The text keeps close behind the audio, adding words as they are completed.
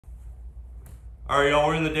All right, y'all,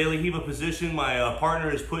 we're in the daily Riva position. My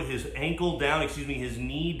partner has put his ankle down, his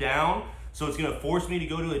knee down. So it's gonna force me to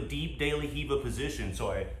go to a deep daily Riva position.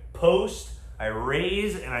 So I post, I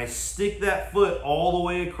raise, and I stick that foot all the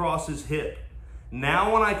way across his hip.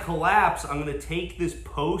 Now when I collapse, I'm gonna take this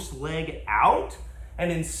post leg out,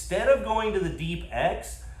 and instead of going to the deep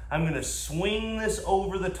X, I'm gonna swing this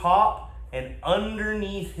over the top and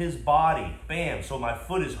underneath his body. Bam, so my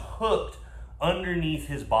foot is hooked underneath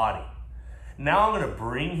his body. Now I'm gonna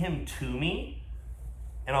bring him to me,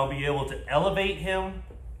 and I'll be able to elevate him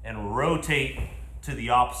and rotate to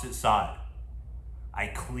the opposite side. I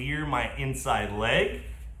clear my inside leg,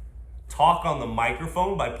 talk on the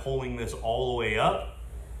microphone by pulling this all the way up,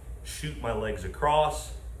 shoot my legs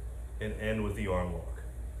across, and end with the arm lock.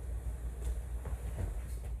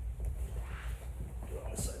 Do it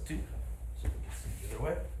on this side too, so we can see the other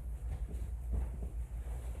way.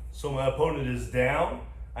 So my opponent is down.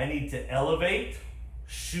 I need to elevate,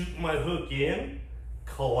 shoot my hook in,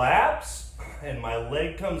 collapse, and my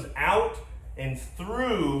leg comes out and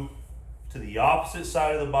through to the opposite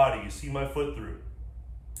side of the body. You see my foot through.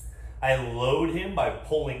 I load him by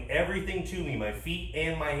pulling everything to me, my feet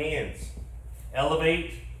and my hands.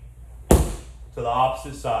 Elevate to the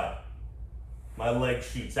opposite side. My leg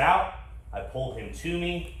shoots out. I pull him to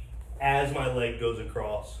me as my leg goes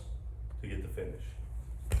across to get the finish.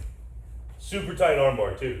 Super tight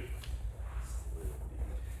armbar too.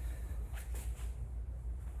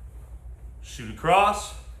 Shoot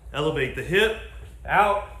across, elevate the hip,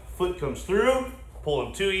 out, foot comes through, pull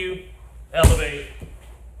him to you, elevate,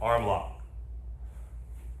 arm lock.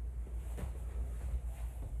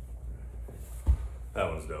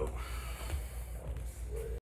 That one's dope.